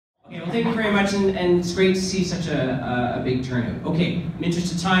Well, thank you very much, and it's great to see such a big turnout. Okay, in the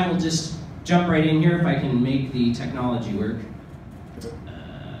interest of time, we'll just jump right in here if I can make the technology work.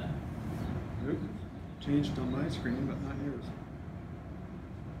 Changed on my screen, but not yours.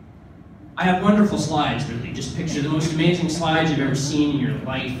 I have wonderful slides, really. Just picture the most amazing slides you've ever seen in your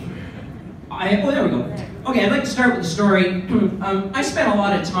life. Oh, there we go. Okay, I'd like to start with a story. I spent a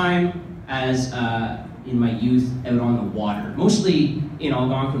lot of time as in my youth out on the water, mostly in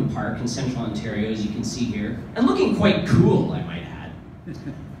Algonquin Park in central Ontario, as you can see here, and looking quite cool, I might add.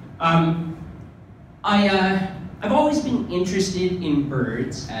 I've always been interested in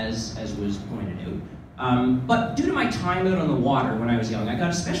birds, as was pointed out, but due to my time out on the water when I was young, I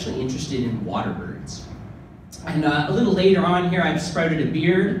got especially interested in waterbirds. And a little later on here, I've sprouted a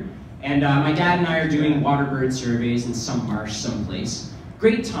beard, and my dad and I are doing waterbird surveys in some marsh someplace.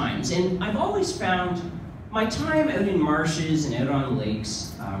 Great times, and I've always found my time out in marshes and out on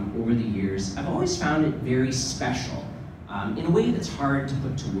lakes over the years, I've always found it very special in a way that's hard to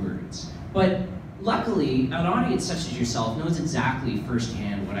put to words. But luckily, an audience such as yourself knows exactly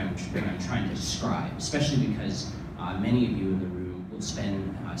firsthand what I'm trying to describe, especially because many of you in the room will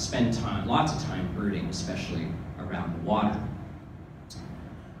spend time, lots of time birding, especially around the water.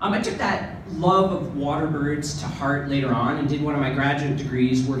 I took that love of waterbirds to heart later on and did one of my graduate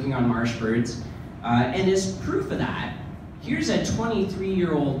degrees working on marsh birds. And as proof of that, here's a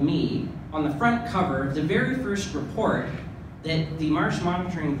 23-year-old me on the front cover of the very first report that the Marsh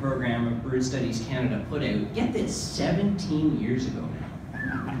Monitoring Program of Bird Studies Canada put out, get this, 17 years ago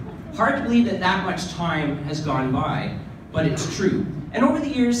now. Hard to believe that that much time has gone by, but it's true. And over the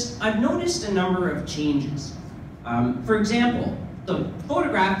years, I've noticed a number of changes. For example, the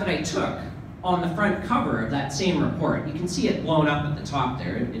photograph that I took on the front cover of that same report, you can see it blown up at the top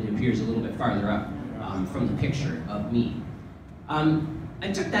there. It appears a little bit farther up from the picture of me.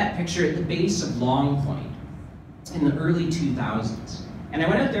 I took that picture at the base of Long Point in the early 2000s. And I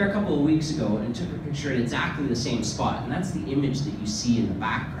went out there a couple of weeks ago and took a picture at exactly the same spot, and that's the image that you see in the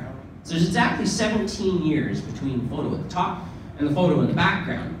background. So there's exactly 17 years between the photo at the top and the photo in the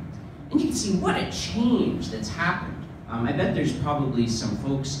background. And you can see what a change that's happened. I bet there's probably some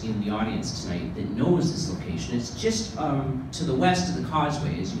folks in the audience tonight that knows this location. It's just to the west of the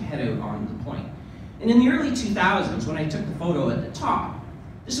causeway as you head out onto the point. And in the early 2000s, when I took the photo at the top,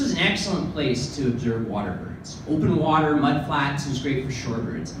 this was an excellent place to observe waterbirds. Open water, mud flats, it was great for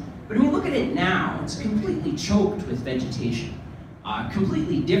shorebirds. But when you look at it now, it's completely choked with vegetation.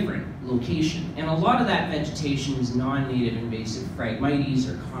 Completely different location. And a lot of that vegetation is non-native invasive Phragmites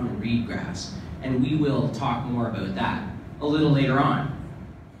or common reed grass. And we will talk more about that a little later on.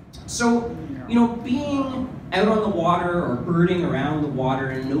 So, you know, being out on the water or birding around the water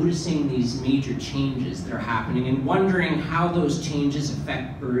and noticing these major changes that are happening and wondering how those changes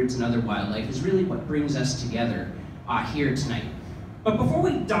affect birds and other wildlife is really what brings us together here tonight. But before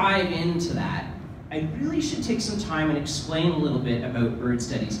we dive into that, I really should take some time and explain a little bit about Bird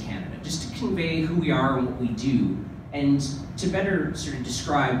Studies Canada, just to convey who we are and what we do, and to better sort of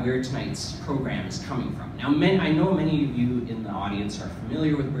describe where tonight's program is coming from. Now, I know many of you in the audience are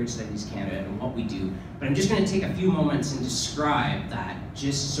familiar with Bird Studies Canada and what we do, but I'm just going to take a few moments and describe that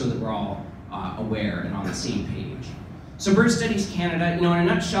just so that we're all aware and on the same page. So Bird Studies Canada, you know, in a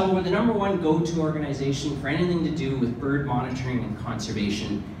nutshell, we're the #1 go-to organization for anything to do with bird monitoring and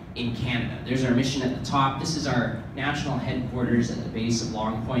conservation in Canada. There's our mission at the top. This is our national headquarters at the base of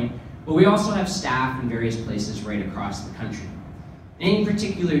Long Point. But we also have staff in various places right across the country. Any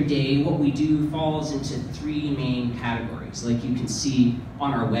particular day, what we do falls into 3 main categories, like you can see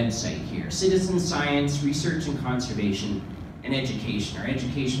on our website here: citizen science, research and conservation, and education. Our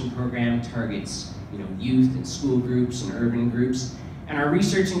education program targets, you know, youth and school groups and urban groups. And our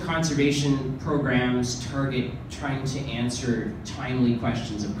research and conservation programs target trying to answer timely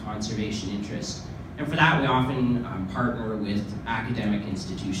questions of conservation interest. And for that, we often partner with academic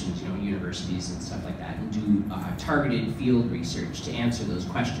institutions, you know, universities and stuff like that, and do targeted field research to answer those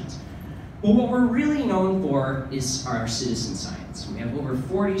questions. But what we're really known for is our citizen science. We have over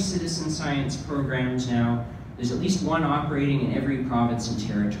 40 citizen science programs now. There's at least one operating in every province and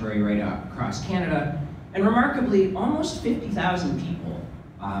territory right across Canada. And remarkably, almost 50,000 people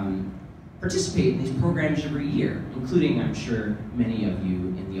participate in these programs every year, including, I'm sure, many of you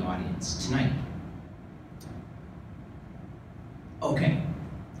in the audience tonight. Okay,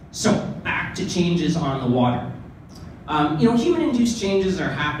 so back to changes on the water. You know, human-induced changes are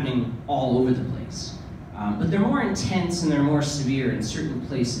happening all over the place, but they're more intense and they're more severe in certain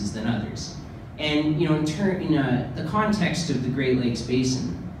places than others. And you know, in the context of the Great Lakes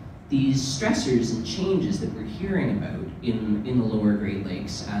Basin, these stressors and changes that we're hearing about in the lower Great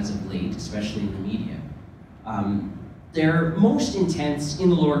Lakes as of late late, especially in the media. They're most intense in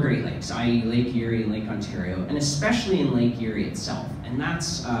the lower Great Lakes, i.e. Lake Erie and Lake Ontario, and especially in Lake Erie itself. And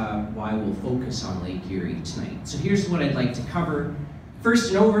that's why we'll focus on Lake Erie tonight. So here's what I'd like to cover.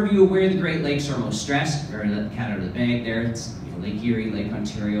 First, an overview of where the Great Lakes are most stressed. We already let the cat out of the bag there. It's Lake Erie, Lake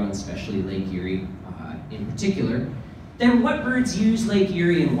Ontario, and especially Lake Erie in particular. Then what birds use Lake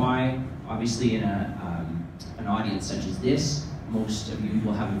Erie and why? Obviously in an audience such as this, most of you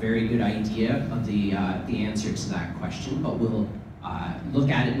will have a very good idea of the answer to that question, but we'll look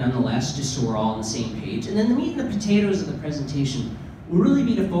at it nonetheless, just so we're all on the same page. And then the meat and the potatoes of the presentation will really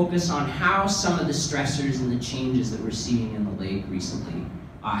be to focus on how some of the stressors and the changes that we're seeing in the lake recently,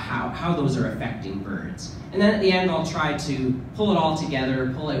 how those are affecting birds. And then at the end, I'll try to pull it all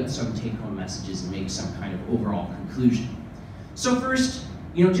together, pull out some take-home messages, and make some kind of overall conclusion. So first,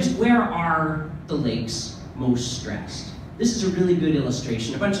 just where are the lakes most stressed? This is a really good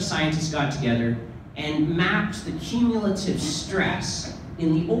illustration. A bunch of scientists got together and mapped the cumulative stress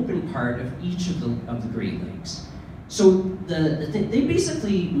in the open part of each of the Great Lakes. So they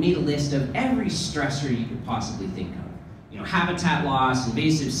basically made a list of every stressor you could possibly think of. Habitat loss,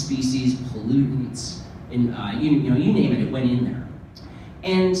 invasive species, pollutants, and you name it, it went in there.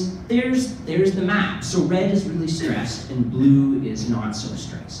 And there's the map. So red is really stressed and blue is not so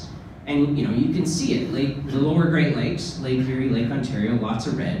stressed. And you can see it, the lower Great Lakes, Lake Erie, Lake Ontario, lots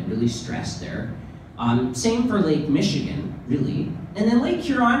of red, really stressed there. Same for Lake Michigan, really. And then Lake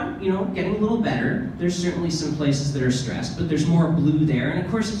Huron, getting a little better. There's certainly some places that are stressed, but there's more blue there. And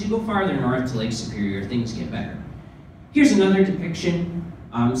of course, as you go farther north to Lake Superior, things get better. Here's another depiction,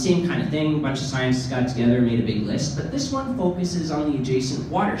 same kind of thing. A bunch of scientists got together, made a big list, but this one focuses on the adjacent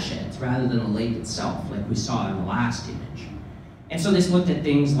watersheds rather than the lake itself, like we saw in the last image. And so this looked at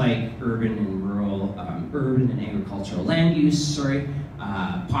things like urban and rural, urban and agricultural land use,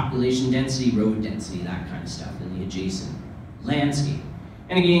 population density, road density, that kind of stuff in the adjacent landscape.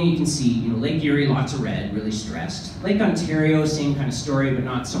 And again, you can see, Lake Erie, lots of red, really stressed. Lake Ontario, same kind of story, but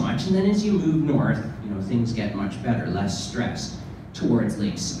not so much. And then as you move north, things get much better, less stressed towards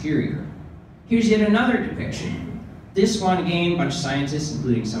Lake Superior. Here's yet another depiction. This one, again, a bunch of scientists,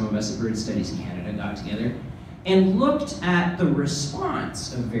 including some of us at Bird Studies Canada, got together and looked at the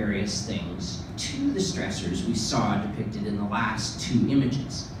response of various things to the stressors we saw depicted in the last two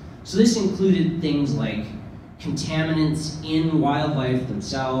images. So this included things like contaminants in wildlife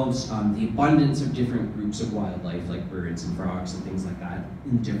themselves, the abundance of different groups of wildlife like birds and frogs and things like that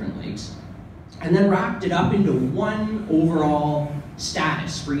in different lakes, and then wrapped it up into one overall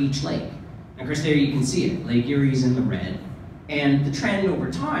status for each lake. And of course there you can see it, Lake Erie's in the red, and the trend over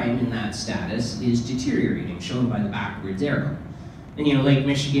time in that status is deteriorating, shown by the backwards arrow. And Lake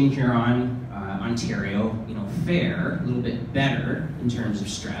Michigan, Huron, Ontario, fair, a little bit better in terms of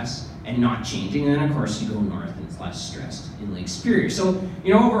stress, and not changing. And then of course you go north and it's less stressed in Lake Superior. So,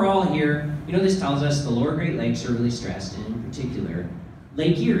 overall here, this tells us the lower Great Lakes are really stressed, and in particular,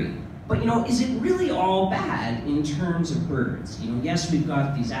 Lake Erie. But is it really all bad in terms of birds? Yes, we've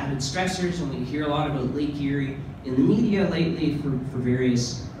got these added stressors, and we hear a lot about Lake Erie in the media lately for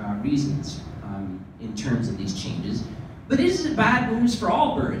various reasons in terms of these changes. But is it bad news for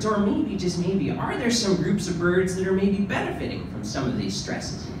all birds? Or maybe, just maybe, are there some groups of birds that are maybe benefiting from some of these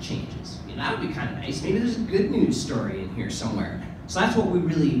stresses and changes? That would be kind of nice. Maybe there's a good news story in here somewhere. So that's what we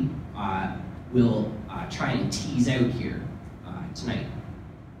really will try and tease out here tonight.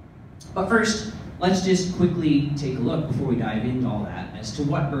 But first, let's just quickly take a look before we dive into all that as to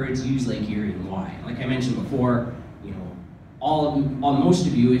what birds use Lake Erie and why. Like I mentioned before, most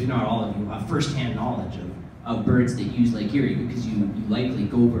of you, if not all of you, have first-hand knowledge of birds that use Lake Erie because you likely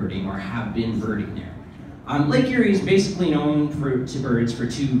go birding or have been birding there. Lake Erie is basically known to birds for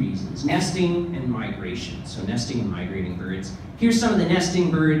two reasons: nesting and migration. So nesting and migrating birds. Here's some of the nesting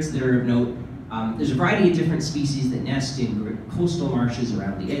birds that are of note. There's a variety of different species that nest in coastal marshes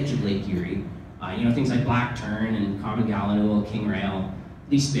around the edge of Lake Erie. Things like black tern and common gallinule, king rail,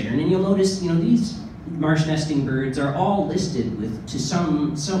 least bittern. And you'll notice, these marsh nesting birds are all listed with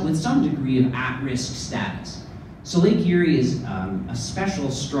some degree of at-risk status. So Lake Erie is a special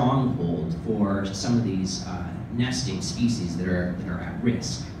stronghold for some of these nesting species that are at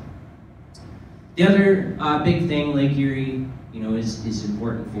risk. The other big thing Lake Erie is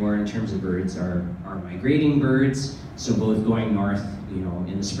important for in terms of birds are migrating birds, so both going north,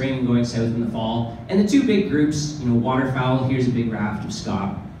 in the spring and going south in the fall. And the two big groups, waterfowl, here's a big raft of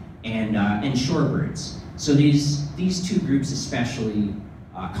scaup, and shorebirds. So these two groups especially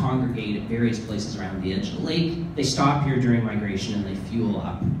congregate at various places around the edge of the lake. They stop here during migration and they fuel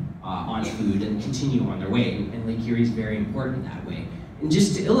up on food and continue on their way. And Lake Erie is very important that way. And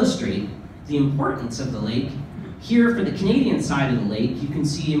just to illustrate the importance of the lake, here for the Canadian side of the lake, you can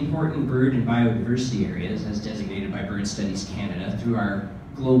see important bird and biodiversity areas as designated by Bird Studies Canada through our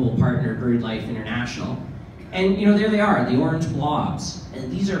global partner BirdLife International. And there they are, the orange blobs.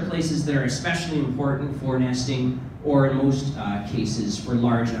 And these are places that are especially important for nesting, or in most cases for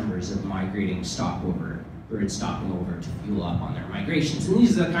large numbers of migrating stopover, birds stopping over to fuel up on their migrations. And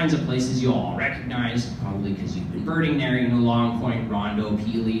these are the kinds of places you all recognize, probably because you've been birding there, Long Point, Rondo,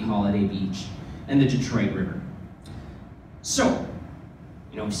 Peely, Holiday Beach, and the Detroit River. So,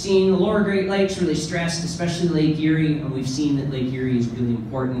 we've seen the lower Great Lakes really stressed, especially Lake Erie, and we've seen that Lake Erie is really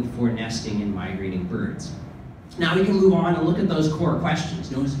important for nesting and migrating birds. Now we can move on and look at those core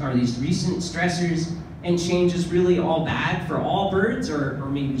questions. Are these recent stressors and changes really all bad for all birds, or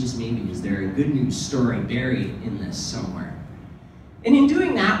maybe just maybe is there a good news story buried in this somewhere? And in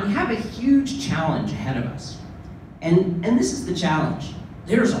doing that, we have a huge challenge ahead of us. And this is the challenge.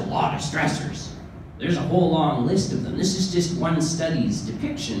 There's a lot of stressors. There's a whole long list of them. This is just one study's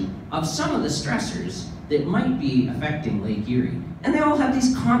depiction of some of the stressors that might be affecting Lake Erie. And they all have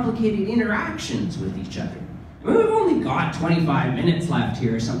these complicated interactions with each other. We've only got 25 minutes left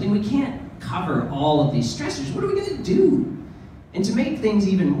here or something. We can't cover all of these stressors. What are we going to do? And to make things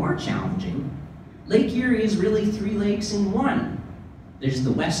even more challenging, Lake Erie is really 3 lakes in one. There's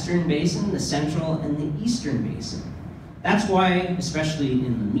the western basin, the central, and the eastern basin. That's why, especially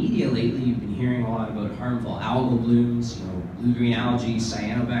in the media lately, you've been hearing a lot about harmful algal blooms, blue-green algae,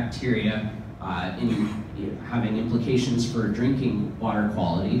 cyanobacteria, having implications for drinking water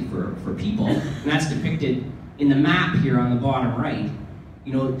quality for people. And that's depicted in the map here on the bottom right.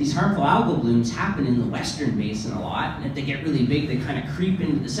 These harmful algal blooms happen in the western basin a lot, and if they get really big, they kind of creep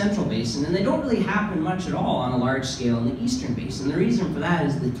into the central basin, and they don't really happen much at all on a large scale in the eastern basin. The reason for that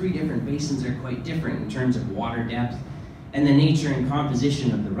is the 3 different basins are quite different in terms of water depth and the nature and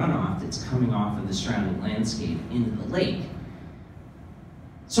composition of the runoff that's coming off of the surrounding landscape into the lake.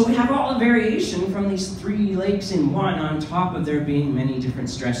 So we have all the variation from these 3 lakes in one, on top of there being many different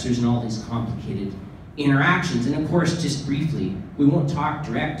stressors and all these complicated interactions. And of course, just briefly, we won't talk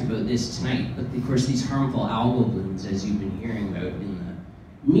direct about this tonight, but of course these harmful algal blooms, as you've been hearing about in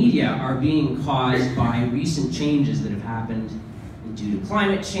the media, are being caused by recent changes that have happened due to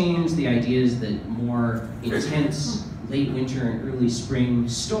climate change. The idea is that more intense late winter and early spring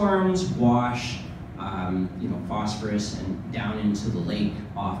storms wash phosphorus and down into the lake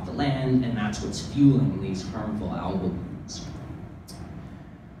off the land, and that's what's fueling these harmful algal blooms.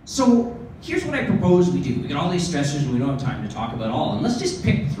 So here's what I propose we do. We got all these stressors and we don't have time to talk about all of them. Let's just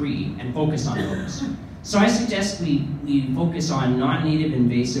pick 3 and focus on those. So I suggest we focus on non-native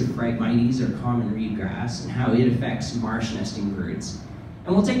invasive Phragmites, or common reedgrass, and how it affects marsh nesting birds.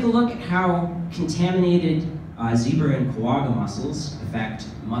 And we'll take a look at how contaminated zebra and quagga mussels affect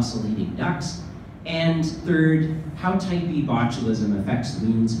mussel-eating ducks. And third, how type B botulism affects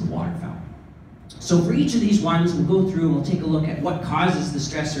loons and waterfowl. So for each of these ones, we'll go through and we'll take a look at what causes the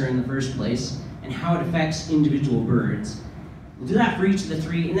stressor in the first place and how it affects individual birds. We'll do that for each of the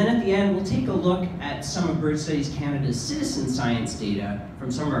 3, and then at the end, we'll take a look at some of Bird Studies Canada's citizen science data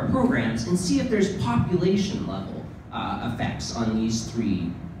from some of our programs and see if there's population level effects on these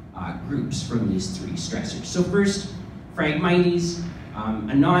 3 groups from these 3 stressors. So first, Phragmites,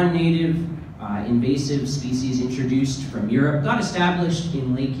 a non-native invasive species introduced from Europe, got established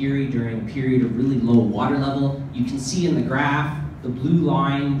in Lake Erie during a period of really low water level. You can see in the graph the blue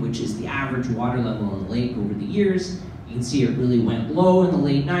line, which is the average water level in the lake over the years. You can see it really went low in the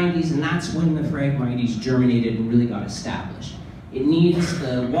late 90s, and that's when the Phragmites germinated and really got established. It needs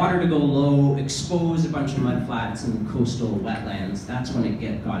the water to go low, expose a bunch of mudflats and coastal wetlands. That's when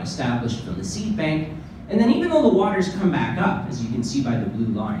it got established from the seed bank. And then even though the waters come back up, as you can see by the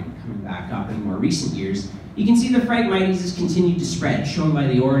blue line coming back up in more recent years, you can see the Phragmites has continued to spread, shown by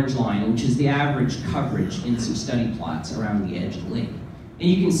the orange line, which is the average coverage in some study plots around the edge of the lake. And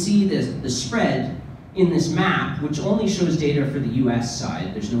you can see the spread in this map, which only shows data for the US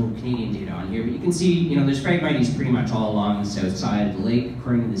side. There's no Canadian data on here, but you can see, there's Phragmites pretty much all along the south side of the lake,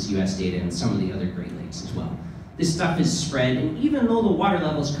 according to this US data, and some of the other Great Lakes as well. This stuff is spread, and even though the water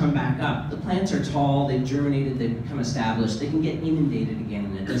levels come back up, the plants are tall, they've germinated, they've become established, they can get inundated again,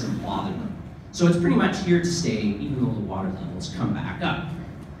 and it doesn't bother them. So it's pretty much here to stay, even though the water levels come back up.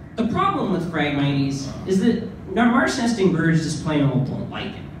 The problem with Phragmites is that marsh nesting birds just plain old don't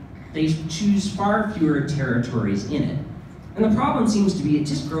like it. They choose far fewer territories in it. And the problem seems to be it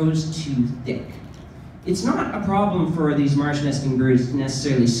just grows too thick. It's not a problem for these marsh nesting birds to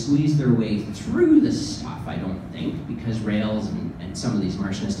necessarily squeeze their way through the stuff, I don't think, because rails and some of these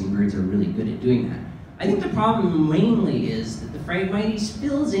marsh nesting birds are really good at doing that. I think the problem mainly is that the Phragmites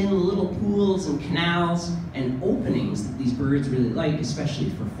fills in little pools and canals and openings that these birds really like,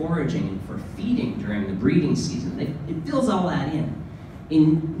 especially for foraging and for feeding during the breeding season. It fills all that in.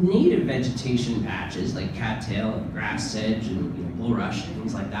 In native vegetation patches like cattail and grass sedge and bulrush and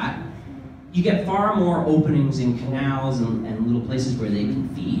things like that, you get far more openings in canals and little places where they can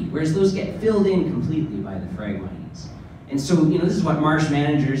feed, whereas those get filled in completely by the Phragmites. And so, this is what marsh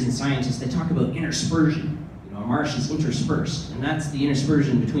managers and scientists, they talk about interspersion. A marsh is interspersed, and that's the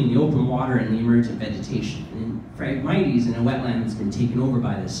interspersion between the open water and the emergent vegetation. And in Phragmites, in a wetland that's been taken over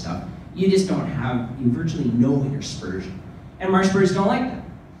by this stuff, you just don't have, virtually no interspersion. And marsh birds don't like that.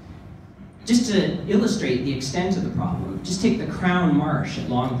 Just to illustrate the extent of the problem, just take the Crown Marsh at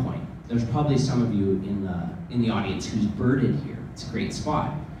Long Point. There's probably some of you in the audience who's birded here. It's a great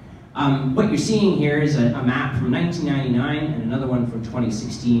spot. What you're seeing here is a map from 1999 and another one from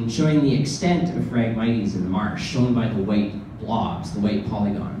 2016 showing the extent of Phragmites in the marsh, shown by the white blobs, the white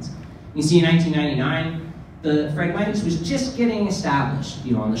polygons. You see in 1999, the Phragmites was just getting established,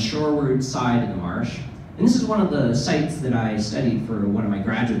 on the shoreward side of the marsh. And this is one of the sites that I studied for one of my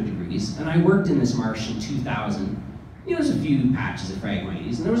graduate degrees, and I worked in this marsh in 2000. There's a few patches of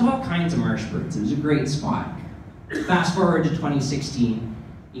Phragmites, and there was all kinds of marsh birds. It was a great spot. Fast forward to 2016,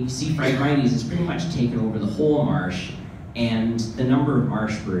 you can see Phragmites has pretty much taken over the whole marsh, and the number of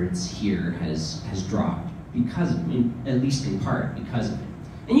marsh birds here has dropped because of, at least in part, because of it.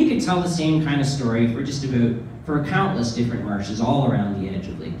 And you can tell the same kind of story for countless different marshes all around the edge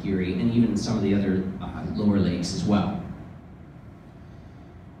of Lake Erie, and even some of the other lower lakes as well.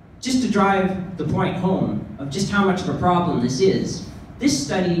 Just to drive the point home of just how much of a problem this is, this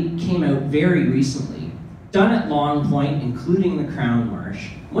study came out very recently, done at Long Point, including the Crown Marsh.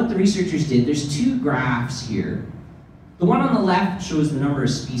 What the researchers did, there's two graphs here. The one on the left shows the number of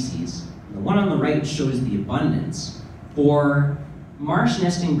species, and the one on the right shows the abundance for marsh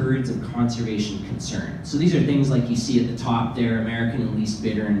nesting birds of conservation concern. So these are things like you see at the top there, American and least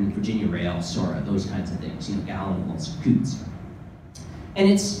bittern, Virginia rail, sora, those kinds of things, gallinals, coots. And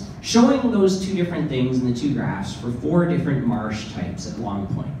it's showing those two different things in the two graphs for 4 different marsh types at Long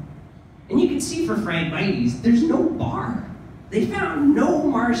Point. And you can see for Phragmites, there's no bar. They found no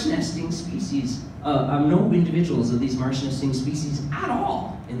marsh nesting species, no individuals of these marsh nesting species at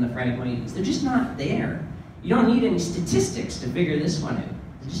all in the Phragmites. They're just not there. You don't need any statistics to figure this one out.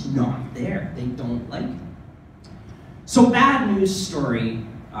 They're just not there. They don't like it. So bad news story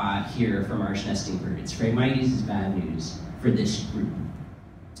here for marsh nesting birds. Phragmites is bad news for this group.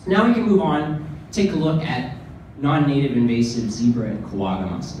 Now we can move on, take a look at non-native invasive zebra and quagga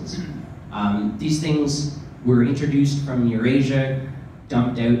mussels. These things were introduced from Eurasia,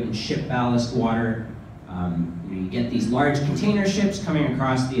 dumped out in ship ballast water. You get these large container ships coming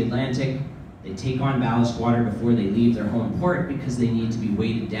across the Atlantic. They take on ballast water before they leave their home port because they need to be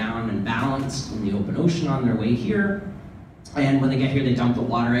weighted down and balanced in the open ocean on their way here. And when they get here, they dump the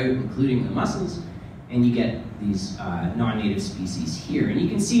water out, including the mussels, and you get these non-native species here. And you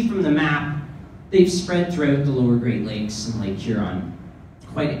can see from the map, they've spread throughout the lower Great Lakes and Lake Huron,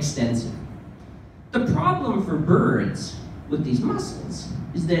 quite extensive. The problem for birds with these mussels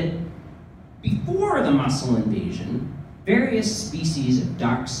is that before the mussel invasion, various species of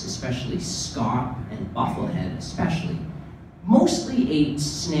ducks, especially scaup and bufflehead especially, mostly ate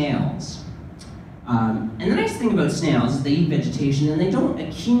snails. And the nice thing about snails is they eat vegetation and they don't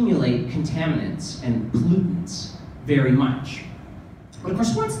accumulate contaminants and pollutants very much. But of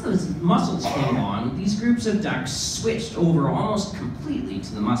course, once those mussels came along, these groups of ducks switched over almost completely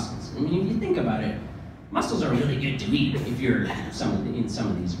to the mussels. I mean, if you think about it, mussels are really good to eat if you're in some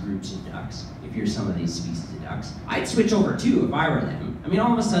of these groups of ducks, if you're some of these species of ducks. I'd switch over too if I were them. I mean,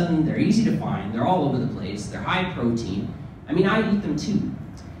 all of a sudden, they're easy to find, they're all over the place, they're high protein. I mean, I'd eat them too.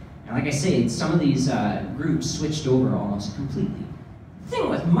 And like I say, some of these groups switched over almost completely. The thing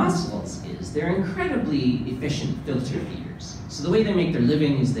with mussels is they're incredibly efficient filter feeders. So the way they make their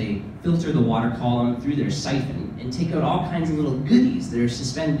living is they filter the water column through their siphon and take out all kinds of little goodies that are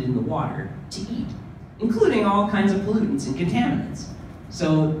suspended in the water to eat, including all kinds of pollutants and contaminants.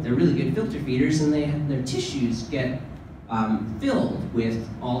 So they're really good filter feeders, and their tissues get filled with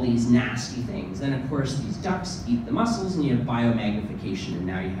all these nasty things. Then of course these ducks eat the mussels and you have biomagnification, and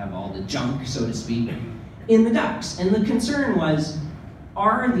now you have all the junk, so to speak, in the ducks. And the concern was,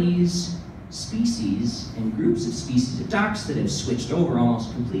 are these species and groups of species of ducks that have switched over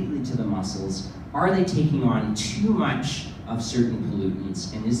almost completely to the mussels, are they taking on too much of certain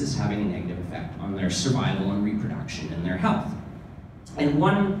pollutants, and is this having a negative effect on their survival and reproduction and their health? And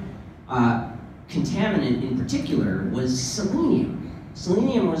one contaminant in particular was selenium.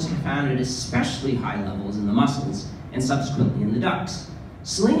 selenium was found at especially high levels in the mussels and subsequently in the ducks.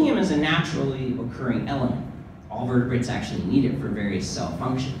 Selenium is a naturally occurring element. All vertebrates actually need it for various cell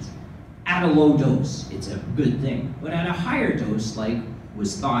functions. At a low dose, it's a good thing, but at a higher dose, like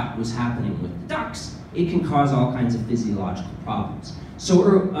was thought was happening with the ducks, it can cause all kinds of physiological problems.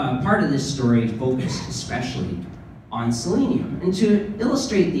 So part of this story focused especially on selenium. And to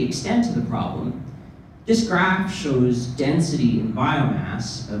illustrate the extent of the problem, this graph shows density and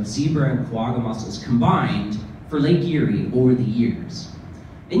biomass of zebra and quagga mussels combined for Lake Erie over the years.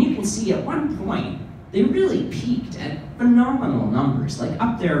 And you can see at one point, they really peaked at phenomenal numbers, like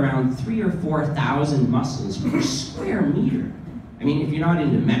up there around 3,000 or 4,000 mussels per square meter. I mean, if you're not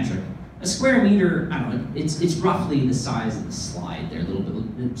into metric, a square meter, I don't know, it's roughly the size of the slide there,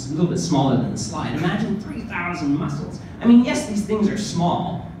 it's a little bit smaller than the slide. Imagine 3,000 mussels. I mean, yes, these things are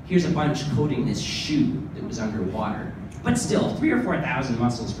small. Here's a bunch coating this shoe that was underwater. But still, 3,000 or 4,000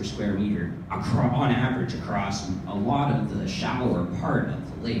 mussels per square meter on average across a lot of the shallower part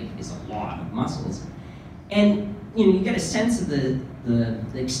of the lake is a lot of mussels. And you get a sense of the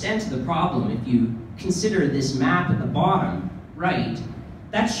extent of the problem if you consider this map at the bottom right.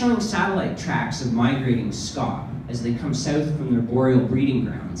 That's showing satellite tracks of migrating scaup as they come south from their boreal breeding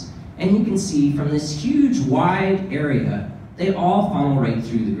grounds. And you can see from this huge wide area, they all funnel right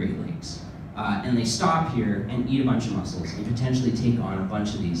through the Great Lakes. And they stop here and eat a bunch of mussels and potentially take on a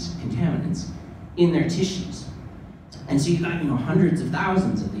bunch of these contaminants in their tissues. And so you've got hundreds of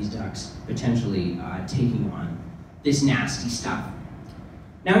thousands of these ducks potentially taking on this nasty stuff.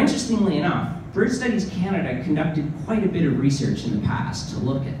 Now, interestingly enough, Bird Studies Canada conducted quite a bit of research in the past to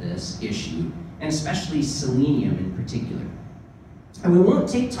look at this issue, and especially selenium in particular. And we won't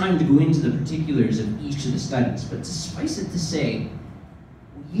take time to go into the particulars of each of the studies, but suffice it to say,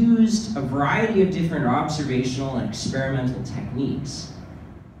 we used a variety of different observational and experimental techniques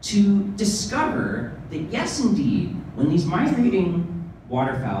to discover that yes, indeed, when these migrating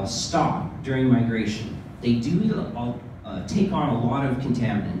waterfowl stop during migration, they do take on a lot of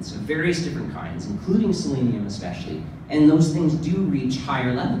contaminants of various different kinds, including selenium especially, and those things do reach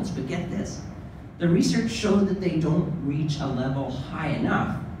higher levels. But get this, the research showed that they don't reach a level high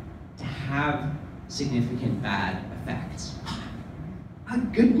enough to have significant bad effects. A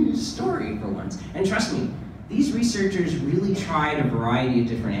good news story for once. And trust me, these researchers really tried a variety of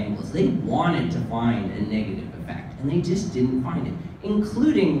different angles. They wanted to find a negative effect, and they just didn't find it,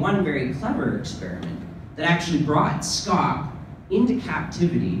 including one very clever experiment that actually brought scaup into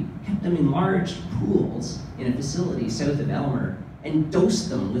captivity, kept them in large pools in a facility south of Elmer, and dosed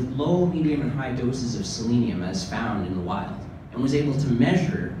them with low, medium, and high doses of selenium as found in the wild, and was able to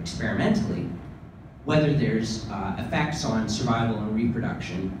measure experimentally whether there's effects on survival and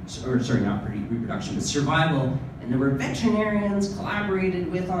reproduction, or sorry, not reproduction, but survival. And there were veterinarians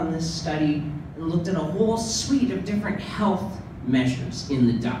collaborated with on this study and looked at a whole suite of different health measures in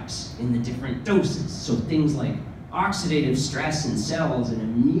the ducks, in the different doses. So things like oxidative stress in cells and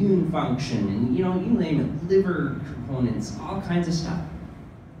immune function and you name it, liver components, all kinds of stuff.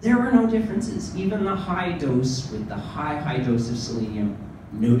 There were no differences. Even the high dose with the high dose of selenium,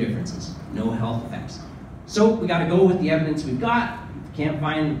 no differences, no health effects. So we gotta go with the evidence we've got. If we can't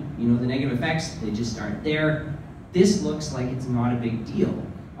find the negative effects, they just aren't there. This looks like it's not a big deal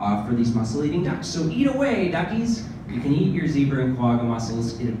for these mussel-eating ducks. So eat away, duckies. You can eat your zebra and quagga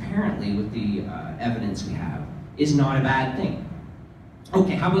mussels. It apparently, with the evidence we have, is not a bad thing.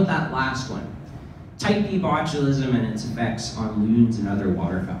 Okay, how about that last one? Type B botulism and its effects on loons and other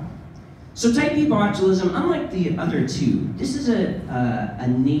waterfowl. So type B botulism, unlike the other two, this is a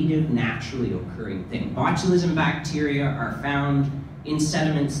native, naturally occurring thing. Botulism bacteria are found in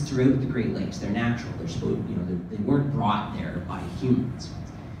sediments throughout the Great Lakes. They're natural. They're supposed, they weren't brought there by humans.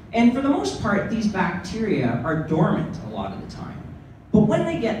 And for the most part, these bacteria are dormant a lot of the time. But when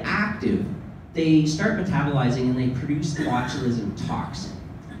they get active, they start metabolizing and they produce the botulism toxin.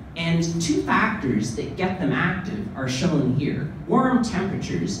 And two factors that get them active are shown here. Warm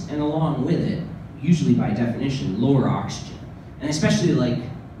temperatures, and along with it, usually by definition, lower oxygen. And especially like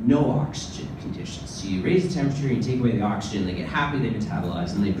no oxygen conditions. So you raise the temperature, you take away the oxygen, they get happy, they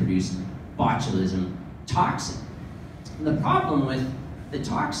metabolize, and they produce botulism toxin. And the problem with the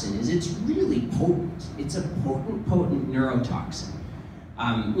toxin is it's really potent. It's a potent neurotoxin.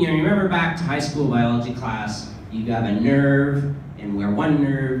 You remember back to high school biology class, you got a nerve, and where one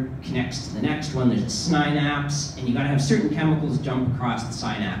nerve connects to the next one, there's a synapse, and you gotta have certain chemicals jump across the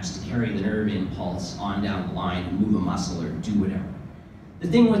synapse to carry the nerve impulse on down the line and move a muscle or do whatever. The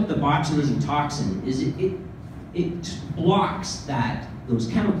thing with the botulism toxin is it blocks those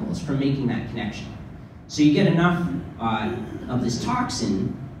chemicals from making that connection. So you get enough of this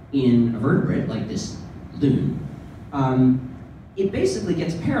toxin in a vertebrate, like this loon, it basically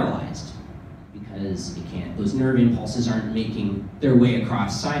gets paralyzed because it can't, those nerve impulses aren't making their way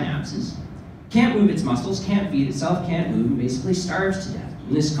across synapses. Can't move its muscles, can't feed itself, can't move, and basically starves to death.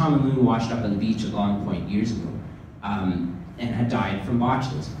 And this common loon washed up on the beach at Long Point years ago and had died from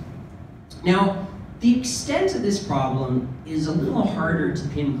botulism. Now, the extent of this problem is a little harder to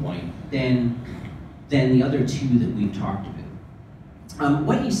pinpoint than the other two that we've talked about.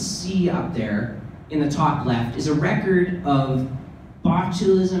 What you see up there in the top left is a record of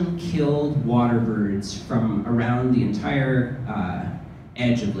botulism-killed waterbirds from around the entire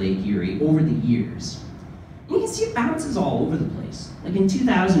edge of Lake Erie over the years. And you can see it bounces all over the place. Like in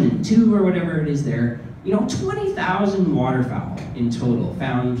 2002 or whatever it is there, 20,000 waterfowl in total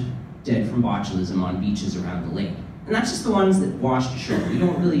found dead from botulism on beaches around the lake. And that's just the ones that washed ashore. We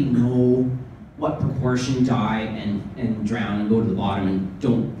don't really know what proportion die and drown and go to the bottom and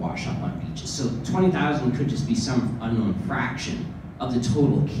don't wash up on beaches. So 20,000 could just be some unknown fraction of the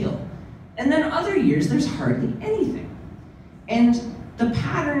total kill. And then other years, there's hardly anything. And the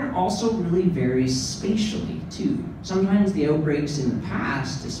pattern also really varies spatially, too. Sometimes the outbreaks in the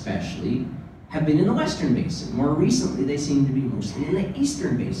past, especially, have been in the Western Basin. More recently, they seem to be mostly in the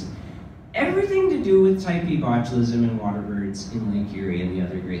Eastern Basin. Everything to do with type E botulism and waterbirds in Lake Erie and the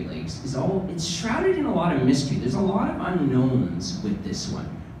other Great Lakes it's shrouded in a lot of mystery. There's a lot of unknowns with this one.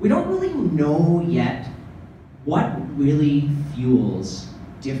 We don't really know yet what really fuels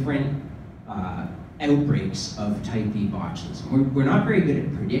different outbreaks of type E botulism. We're not very good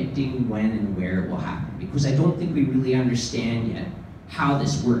at predicting when and where it will happen because I don't think we really understand yet how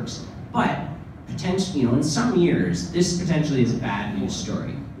this works. But potentially, in some years, this potentially is a bad news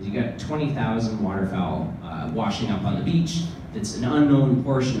story. You got 20,000 waterfowl washing up on the beach. That's an unknown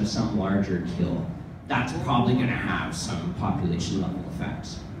portion of some larger kill. That's probably going to have some population level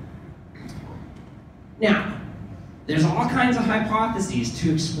effects. Now, there's all kinds of hypotheses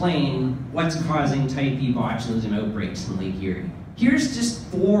to explain what's causing type E botulism outbreaks in Lake Erie. Here's just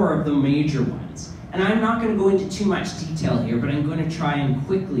 4 of the major ones. And I'm not going to go into too much detail here, but I'm going to try and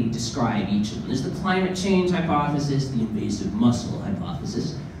quickly describe each of them. There's the climate change hypothesis, the invasive mussel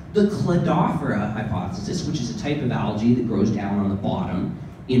hypothesis, the cladophora hypothesis, which is a type of algae that grows down on the bottom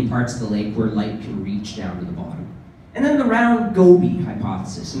in parts of the lake where light can reach down to the bottom. And then the round goby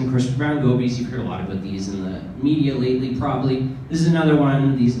hypothesis. And of course, round gobies, you've heard a lot about these in the media lately, probably. This is another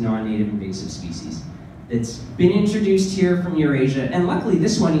one of these non-native invasive species that's been introduced here from Eurasia. And luckily,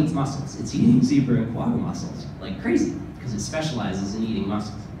 this one eats mussels. It's eating zebra and quagga mussels like crazy, because it specializes in eating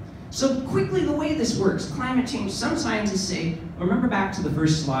mussels. So quickly, the way this works, climate change, some scientists say, remember back to the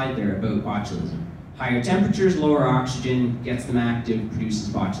first slide there about botulism. Higher temperatures, lower oxygen, gets them active, produces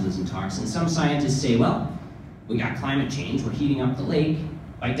botulism toxin. Some scientists say, well, we got climate change, we're heating up the lake.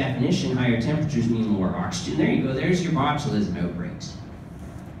 By definition, higher temperatures mean lower oxygen. There you go, there's your botulism outbreaks.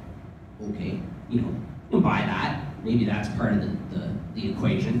 Okay, you can buy that. Maybe that's part of the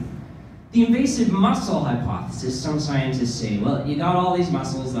equation. The invasive mussel hypothesis, some scientists say, well, you got all these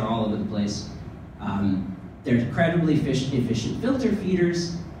mussels, they're all over the place. They're incredibly efficient filter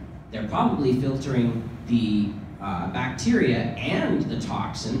feeders. They're probably filtering the bacteria and the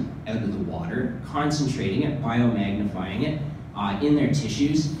toxin out of the water, concentrating it, biomagnifying it in their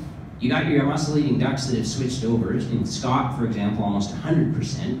tissues. You got your mussel-eating ducks that have switched over. In Scott, for example, almost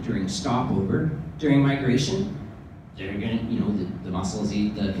 100% during stopover, during migration. They're gonna, the mussels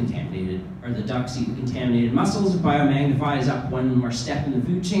eat the contaminated, or the ducks eat the contaminated mussels, biomagnifies up one more step in the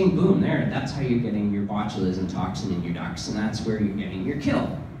food chain, boom, there. That's how you're getting your botulism toxin in your ducks, and that's where you're getting your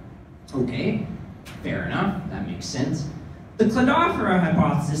kill. Okay, fair enough, that makes sense. The cladophora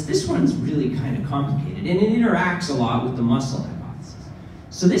hypothesis, this one's really kind of complicated, and it interacts a lot with the mussel hypothesis.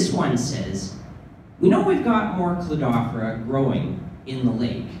 So this one says, we know we've got more cladophora growing in the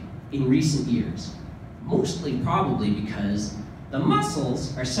lake in recent years. Mostly probably because the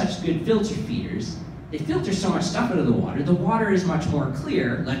mussels are such good filter feeders. They filter so much stuff out of the water is much more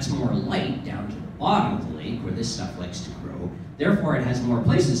clear, lets more light down to the bottom of the lake where this stuff likes to grow. Therefore it has more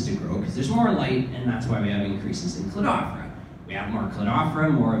places to grow because there's more light, and that's why we have increases in cladophora. We have more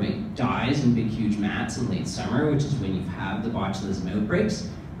cladophora, more of it dies in big huge mats in late summer, which is when you have the botulism outbreaks.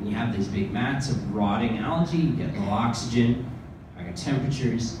 When you have these big mats of rotting algae, you get low oxygen, higher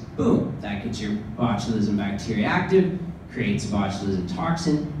temperatures, boom, that gets your botulism bacteria active, creates a botulism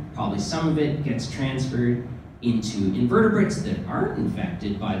toxin. Probably some of it gets transferred into invertebrates that aren't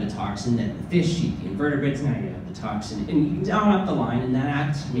infected by the toxin. Then the fish eat the invertebrates, now you have the toxin. And you can down up the line, and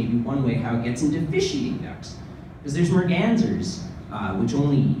that's maybe one way how it gets into fish-eating ducks. Because there's mergansers, which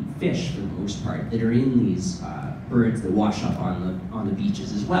only eat fish for the most part that are in these birds that wash up on the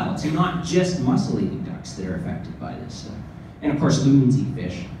beaches as well. It's not just mussel-eating ducks that are affected by this stuff. And of course, loons eat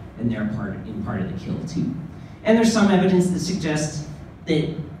fish, and they're part of the kill too. And there's some evidence that suggests that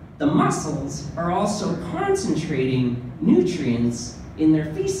the mussels are also concentrating nutrients in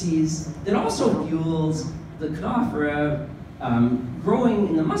their feces that also fuels the Caudifera growing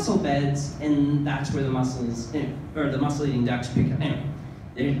in the mussel beds, and that's where the mussels, or the mussel-eating ducks pick up.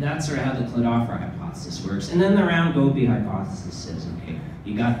 Anyway, that's sort of how the Caudifera hypothesis works. And then the round goby hypothesis says, okay,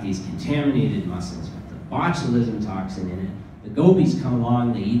 you got these contaminated mussels with the botulism toxin in it. The gobies come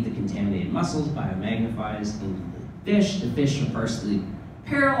along, they eat the contaminated mussels, biomagnifies into the fish are partially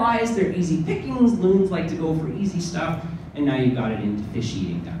paralyzed, they're easy pickings, loons like to go for easy stuff, and now you've got it into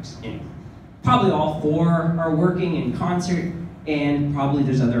fish-eating ducks. Anyway, probably all four are working in concert, and probably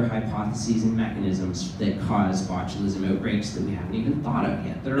there's other hypotheses and mechanisms that cause botulism outbreaks that we haven't even thought of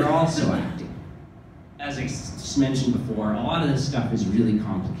yet, that are also acting. As I just mentioned before, a lot of this stuff is really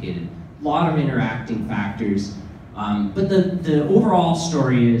complicated, a lot of interacting factors, but the overall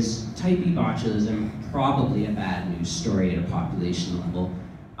story is type E botulism, probably a bad news story at a population level,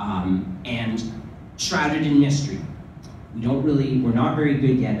 and shrouded in mystery. We're not very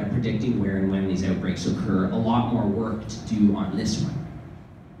good yet at predicting where and when these outbreaks occur. A lot more work to do on this one.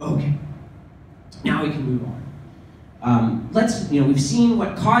 Okay, now we can move on. We've seen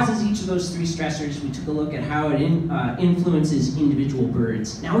what causes each of those three stressors. We took a look at how it influences individual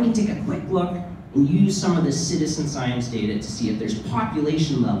birds. Now we can take a quick look and use some of the citizen science data to see if there's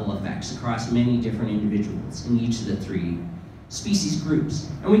population level effects across many different individuals in each of the three species groups.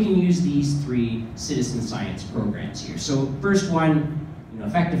 And we can use these three citizen science programs here. So first one,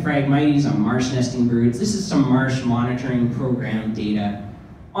 effective Phragmites on marsh nesting birds. This is some marsh monitoring program data.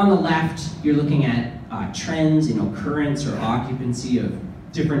 On the left, you're looking at trends in occurrence or occupancy of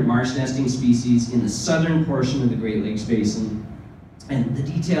different marsh nesting species in the southern portion of the Great Lakes Basin. And the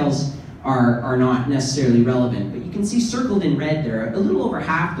details are not necessarily relevant, but you can see circled in red there, a little over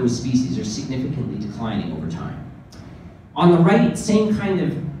half those species are significantly declining over time. On the right, same kind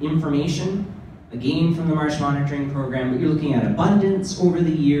of information, again from the Marsh Monitoring Program, but you're looking at abundance over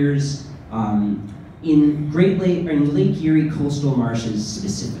the years in Lake Erie coastal marshes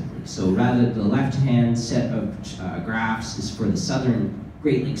specifically. So rather, the left-hand set of graphs is for the southern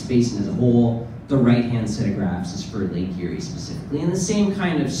Great Lakes Basin as a whole. The right-hand set of graphs is for Lake Erie specifically. And the same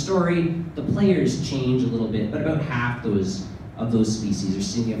kind of story, the players change a little bit, but about half of those species are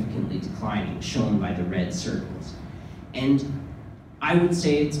significantly declining, shown by the red circles. And I would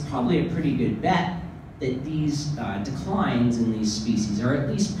say it's probably a pretty good bet that these declines in these species are at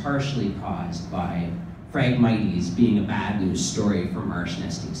least partially caused by Phragmites being a bad news story for marsh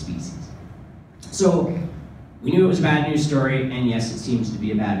nesting species. So we knew it was a bad news story, and yes, it seems to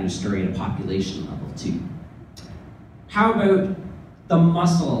be a bad news story at a population level too. How about the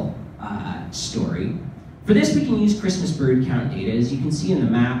mussel story? For this, we can use Christmas bird count data. As you can see in the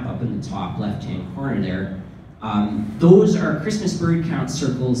map up in the top left-hand corner there, those are Christmas bird count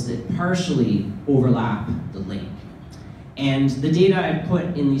circles that partially overlap the lake. And the data I've put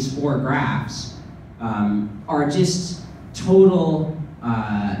in these four graphs are just total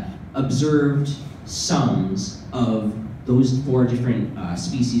observed sums of those four different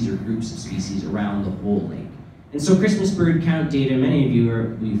species or groups of species around the whole lake. And so Christmas bird count data, many of you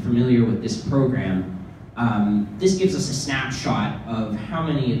are familiar with this program. This gives us a snapshot of how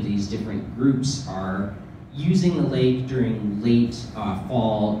many of these different groups are using the lake during late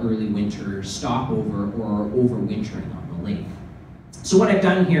fall, early winter, stopover, or overwintering on the lake. So what I've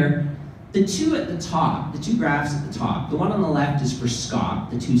done here, the two at the top, the two graphs at the top, the one on the left is for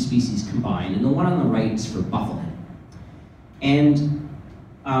scaup, the two species combined, and the one on the right is for bufflehead. And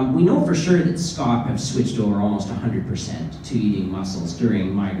we know for sure that scaup have switched over almost 100% to eating mussels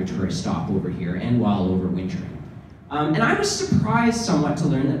during migratory stopover here and while overwintering. And I was surprised somewhat to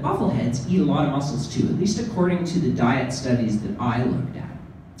learn that buffleheads eat a lot of mussels too, at least according to the diet studies that I looked at.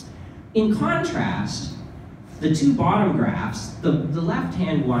 In contrast, the two bottom graphs, the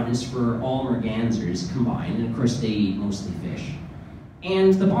left-hand one is for all mergansers combined, and of course they eat mostly fish.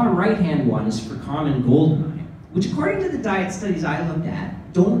 And the bottom right-hand one is for common goldeneye, which according to the diet studies I looked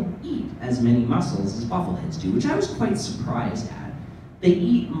at, don't eat as many mussels as buffleheads do, which I was quite surprised at. They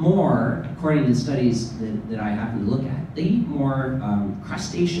eat more, according to the studies that I happen to look at, they eat more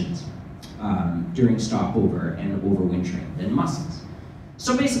crustaceans during stopover and overwintering than mussels.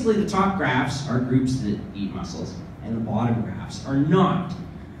 So basically the top graphs are groups that eat mussels, and the bottom graphs are not.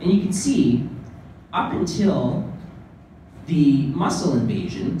 And you can see, up until the mussel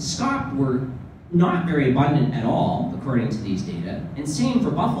invasion, scaup were not very abundant at all, according to these data, and same for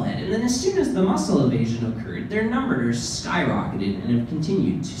bufflehead. And then as soon as the mussel evasion occurred, their numbers skyrocketed and have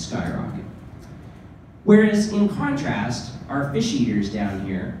continued to skyrocket. Whereas in contrast, our fish eaters down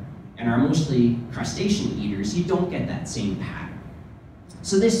here, and our mostly crustacean eaters, you don't get that same pattern.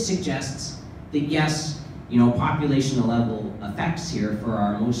 So this suggests that yes, population level effects here for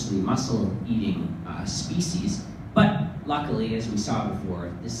our mostly mussel-eating species, but luckily, as we saw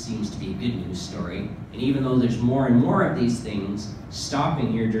before, this seems to be a good news story. And even though there's more and more of these things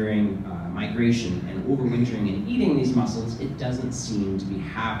stopping here during migration and overwintering and eating these mussels, it doesn't seem to be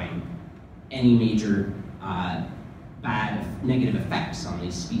having any major bad negative effects on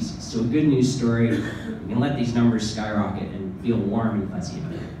these species. So a good news story. We can let these numbers skyrocket and feel warm and fuzzy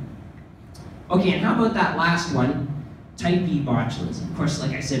about it. Okay, and how about that last one? Type B botulism. Of course,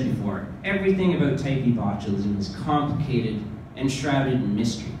 like I said before, everything about type B botulism is complicated and shrouded in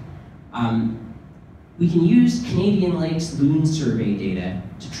mystery. We can use Canadian Lakes Loon Survey data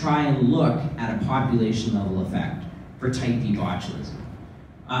to try and look at a population level effect for type B botulism.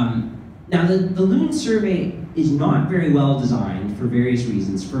 Now, the Loon Survey is not very well designed for various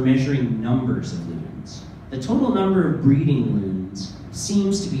reasons for measuring numbers of loons. The total number of breeding loons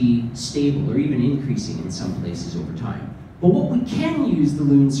seems to be stable or even increasing in some places over time. But what we can use the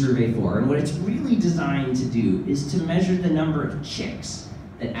Loon Survey for, and what it's really designed to do, is to measure the number of chicks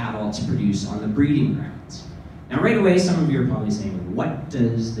that adults produce on the breeding grounds. Now right away, some of you are probably saying, what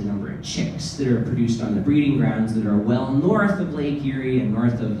does the number of chicks that are produced on the breeding grounds that are well north of Lake Erie and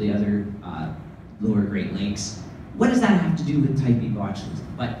north of the other lower Great Lakes, what does that have to do with type B botulism?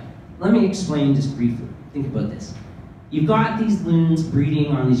 But let me explain just briefly. Think about this. You've got these loons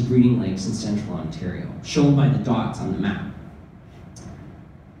breeding on these breeding lakes in central Ontario, shown by the dots on the map.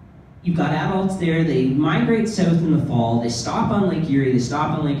 You've got adults there, they migrate south in the fall, they stop on Lake Erie, they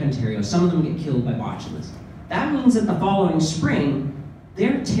stop on Lake Ontario, some of them get killed by botulism. That means that the following spring,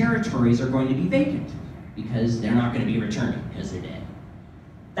 their territories are going to be vacant, because they're not going to be returning, because they're dead.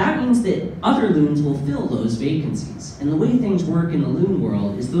 That means that other loons will fill those vacancies. And the way things work in the loon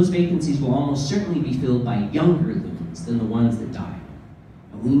world is those vacancies will almost certainly be filled by younger loons than the ones that die.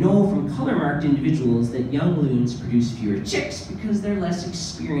 And we know from color-marked individuals that young loons produce fewer chicks because they're less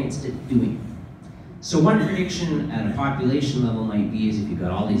experienced at doing it. So one prediction at a population level might be is if you've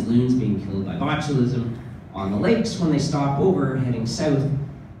got all these loons being killed by botulism on the lakes, when they stop over heading south,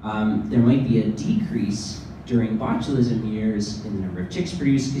 there might be a decrease during botulism years in the number of chicks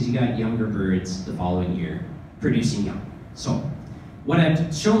produced because you got younger birds the following year producing young. So what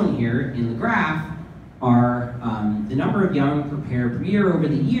I've shown here in the graph are the number of young per pair per year over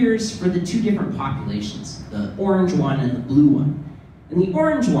the years for the two different populations, the orange one and the blue one. And the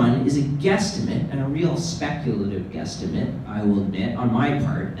orange one is a guesstimate, and a real speculative guesstimate, I will admit, on my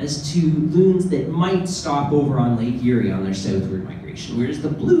part, as to loons that might stop over on Lake Erie on their southward migration, whereas the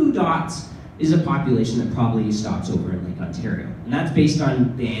blue dots is a population that probably stops over in Lake Ontario. And that's based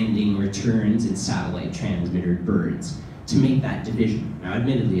on banding returns and satellite transmitted birds to make that division. Now,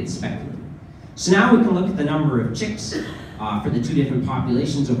 admittedly, it's speculative. So now we can look at the number of chicks for the two different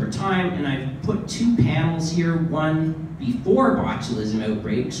populations over time, and I've put two panels here, one before botulism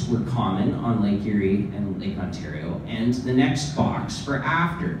outbreaks were common on Lake Erie and Lake Ontario, and the next box for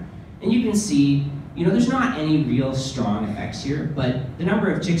after. And you can see, there's not any real strong effects here, but the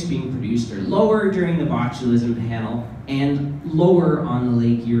number of chicks being produced are lower during the botulism panel and lower on the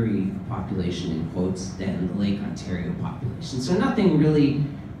Lake Erie population, in quotes, than the Lake Ontario population. So nothing really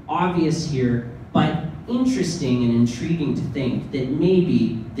obvious here, but interesting and intriguing to think that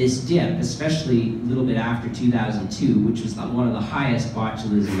maybe this dip, especially a little bit after 2002, which was one of the highest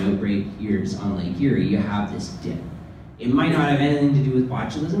botulism outbreak years on Lake Erie, you have this dip. It might not have anything to do with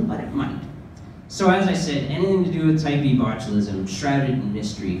botulism, but it might. So as I said, anything to do with type B botulism, shrouded in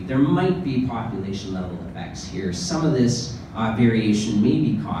mystery. There might be population level effects here. Some of this variation may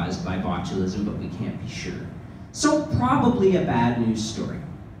be caused by botulism, but we can't be sure. So probably a bad news story.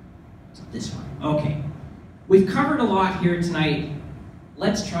 This one. Okay. We've covered a lot here tonight.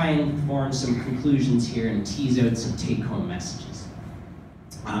 Let's try and form some conclusions here and tease out some take-home messages.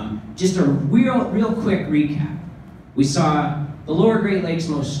 Just a real quick recap. We saw the lower Great Lakes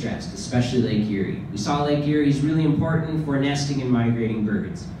most stressed, especially Lake Erie. We saw Lake Erie is really important for nesting and migrating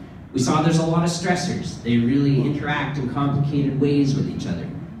birds. We saw there's a lot of stressors. They really interact in complicated ways with each other.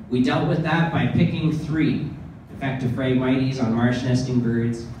 We dealt with that by picking three: effective Phragmites on marsh nesting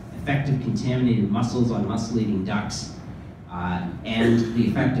birds, effective contaminated mussels on mussel-eating ducks, and the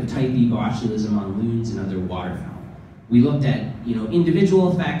effect of type B botulism on loons and other waterfowl. We looked at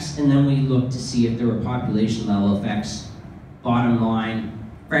individual effects, and then we looked to see if there were population level effects. Bottom line,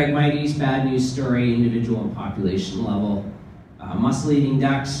 Phragmites, bad news story, individual and population level. Mussel-eating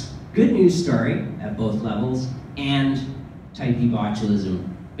ducks, good news story at both levels. And type E botulism,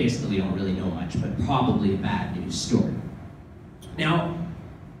 basically we don't really know much, but probably a bad news story. Now,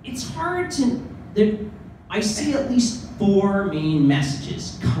 it's hard to, I see at least 4 main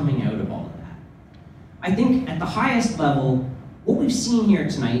messages coming out of all of that. I think at the highest level, what we've seen here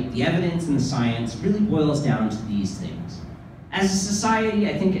tonight, the evidence and the science, really boils down to these things. As a society,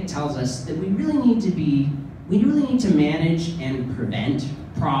 I think it tells us that we really need to manage and prevent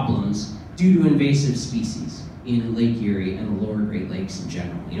problems due to invasive species in Lake Erie and the lower Great Lakes in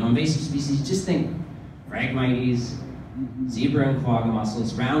general. You know, invasive species, just think Phragmites, zebra and quagga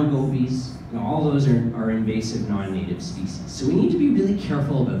mussels, round gobies, you know, all those are invasive non-native species. So we need to be really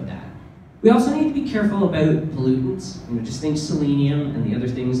careful about that. We also need to be careful about pollutants. You know, just think selenium and the other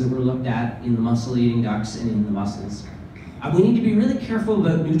things that were looked at in the mussel-eating ducks and in the mussels. We need to be really careful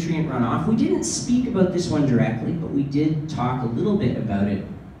about nutrient runoff. We didn't speak about this one directly, but we did talk a little bit about it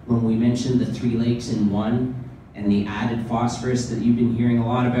when we mentioned the 3 lakes in one and the added phosphorus that you've been hearing a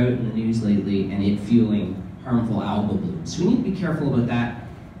lot about in the news lately and it fueling harmful algal blooms. So we need to be careful about that.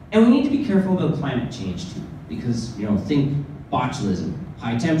 And we need to be careful about climate change too, because, you know, think botulism.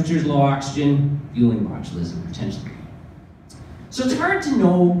 High temperatures, low oxygen, fueling botulism potentially. So it's hard to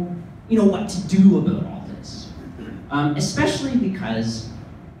know, you know, what to do about all this. Especially because,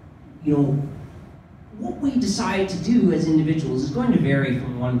 you know, what we decide to do as individuals is going to vary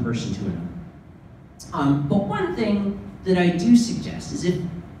from one person to another. But one thing that I do suggest is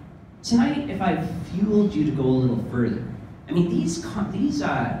if I've fueled you to go a little further, I mean, these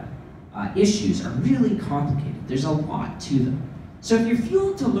issues are really complicated. There's a lot to them. So if you're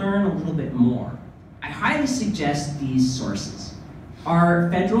fueled to learn a little bit more, I highly suggest these sources. Our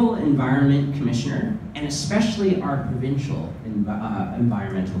Federal Environment Commissioner, and especially our Provincial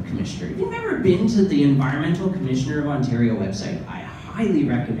Environmental Commissioner. If you've never been to the Environmental Commissioner of Ontario website, I highly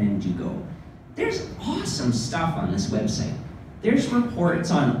recommend you go. There's awesome stuff on this website. There's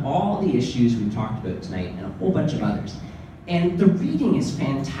reports on all the issues we've talked about tonight and a whole bunch of others. And the reading is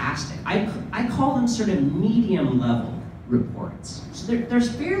fantastic. I call them sort of medium level reports. So they're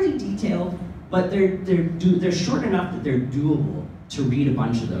fairly detailed, but they're short enough that they're doable to read a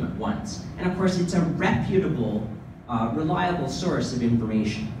bunch of them at once. And of course, it's a reputable, reliable source of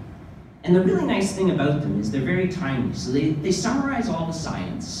information. And the really nice thing about them is they're very timely. So they summarize all the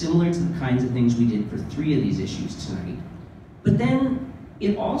science, similar to the kinds of things we did for 3 of these issues tonight. But then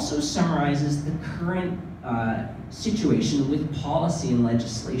it also summarizes the current situation with policy and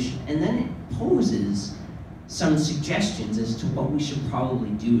legislation. And then it poses some suggestions as to what we should probably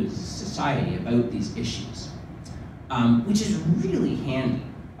do as a society about these issues, which is really handy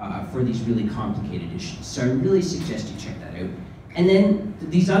for these really complicated issues. So I really suggest you check that out. And then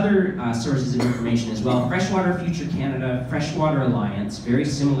these other sources of information as well, Freshwater Future Canada, Freshwater Alliance, very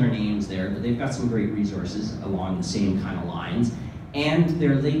similar names there, but they've got some great resources along the same kind of lines, and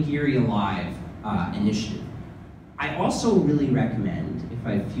their Lake Erie Alive initiative. I also really recommend, if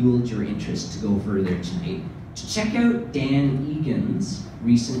I fueled your interest to go further tonight, to check out Dan Egan's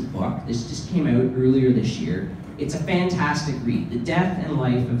recent book. This just came out earlier this year. It's a fantastic read, The Death and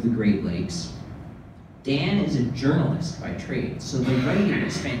Life of the Great Lakes. Dan is a journalist by trade, so the writing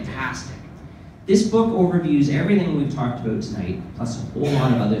is fantastic. This book overviews everything we've talked about tonight, plus a whole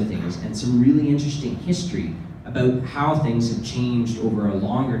lot of other things, and some really interesting history about how things have changed over a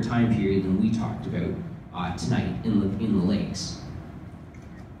longer time period than we talked about tonight in the lakes.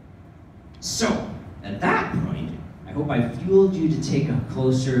 So, at that point, I hope I fueled you to take a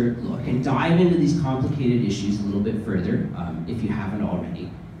closer look and dive into these complicated issues a little bit further, if you haven't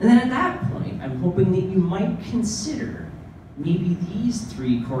already. And then at that point, I'm hoping that you might consider maybe these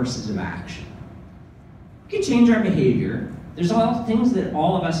 3 courses of action. We can change our behavior. There's all things that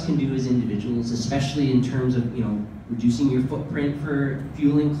all of us can do as individuals, especially in terms of, you know, reducing your footprint for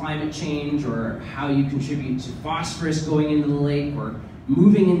fueling climate change, or how you contribute to phosphorus going into the lake, or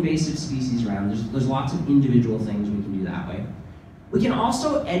moving invasive species around. There's lots of individual things we can do that way. We can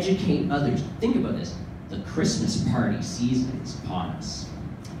also educate others. Think about this. The Christmas party season is upon us.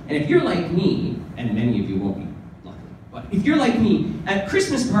 And if you're like me, and many of you won't be, luckily, but if you're like me, at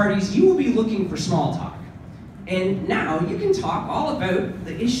Christmas parties, you will be looking for small talk. And now you can talk all about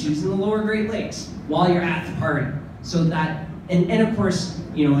the issues in the lower Great Lakes while you're at the party. So that, and of course,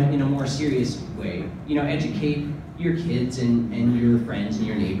 you know, in a more serious way, you know, educate your kids and your friends and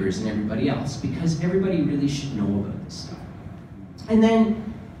your neighbors and everybody else, because everybody really should know about this stuff. And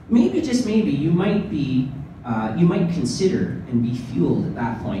then maybe, just maybe, you might be you might consider and be fueled at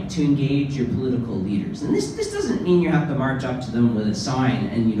that point to engage your political leaders. And this doesn't mean you have to march up to them with a sign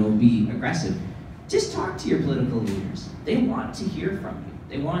and be aggressive. Just talk to your political leaders. They want to hear from you.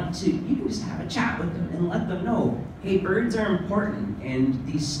 They want to, you can just have a chat with them and let them know, hey, birds are important, and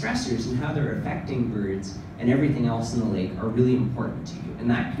these stressors and how they're affecting birds and everything else in the lake are really important to you. And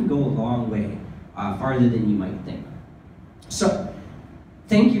that can go a long way, farther than you might think. So,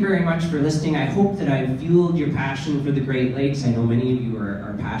 thank you very much for listening. I hope that I've fueled your passion for the Great Lakes. I know many of you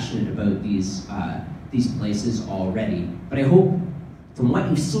are passionate about these places already. But I hope from what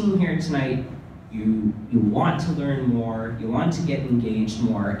you've seen here tonight, you want to learn more, you want to get engaged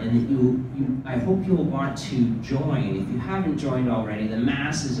more, and that I hope you'll want to join, if you haven't joined already, the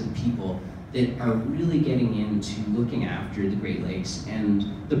masses of people that are really getting into looking after the Great Lakes and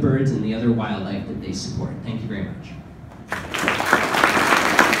the birds and the other wildlife that they support. Thank you very much.